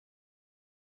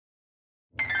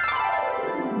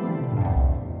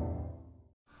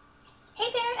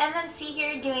MMC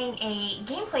here doing a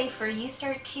gameplay for You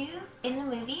Start 2 in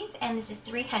the movies, and this is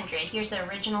 300. Here's the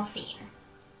original scene.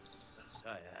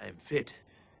 Sire, I am fit.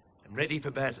 I'm ready for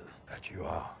battle. That you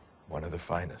are. One of the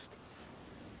finest.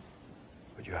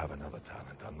 But you have another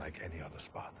talent unlike any other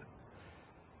Spartan.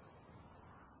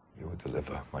 You will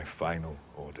deliver my final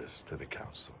orders to the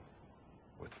council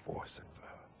with force and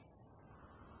power.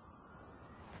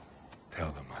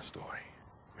 Tell them my story.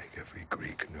 Make every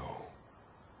Greek know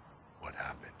what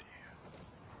happened here.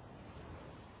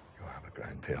 You'll have a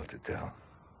grand tale to tell.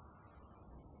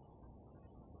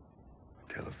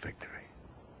 A tale of victory.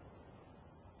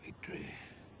 Victory.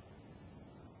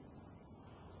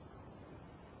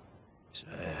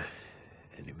 Sire,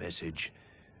 any message?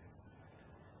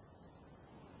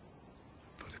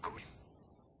 For the Queen.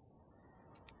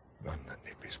 None that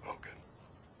need be spoken.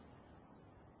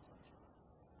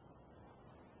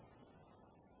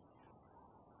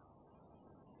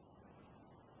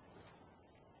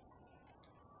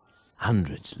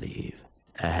 Hundreds leave,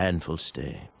 a handful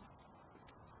stay.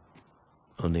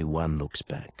 Only one looks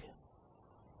back.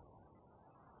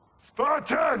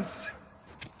 Spartans!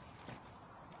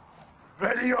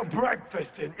 Ready your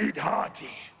breakfast and eat hearty.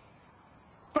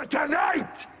 For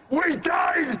tonight, we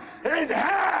dine in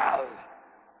hell!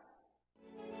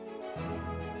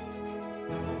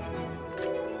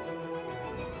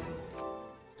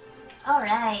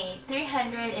 Alright,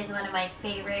 300 is one of my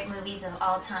favorite movies of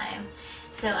all time.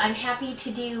 So I'm happy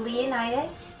to do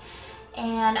Leonidas.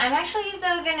 And I'm actually,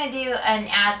 though, going to do an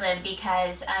ad-lib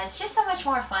because it's just so much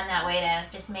more fun that way to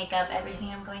just make up everything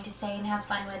I'm going to say and have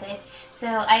fun with it. So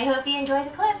I hope you enjoy the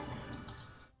clip.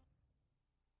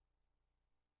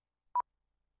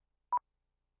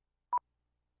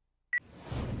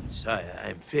 Sire, I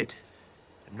am fit.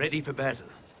 I'm ready for battle.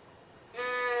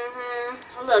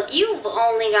 Look, you've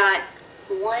only got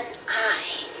one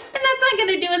eye, and that's not going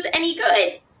to do us any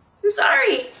good. I'm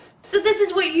sorry. So this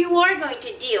is what you are going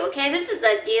to do, okay? This is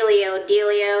the dealio,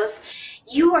 Delios.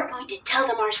 You are going to tell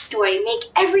them our story, make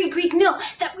every Greek know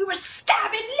that we were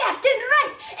stabbing left and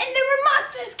right, and there were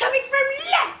monsters coming from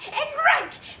left and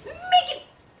right. Make it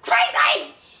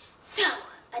crazy! So,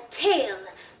 a tale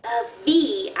of victory.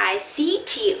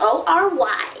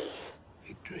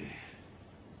 Victory.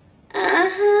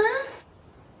 Uh-huh.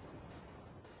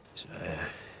 Sire,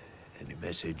 any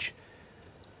message?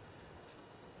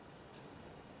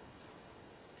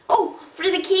 Oh, for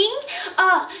the king?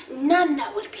 None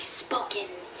that would be spoken.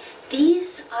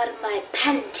 These are my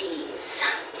panties.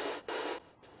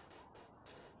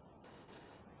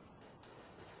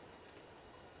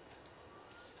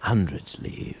 Hundreds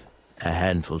leave, a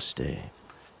handful stay.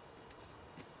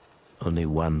 Only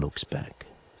one looks back.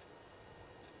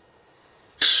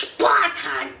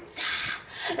 Spartans,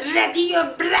 ready your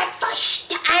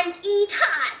breakfast and eat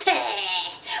hearty.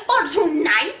 For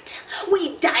tonight,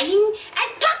 we dine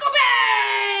at Taco Bell!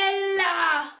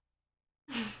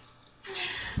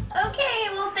 Okay,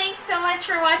 well thanks so much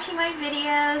for watching my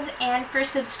videos and for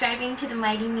subscribing to the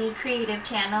Mighty Me Creative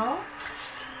channel.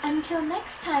 Until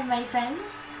next time, my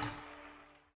friends.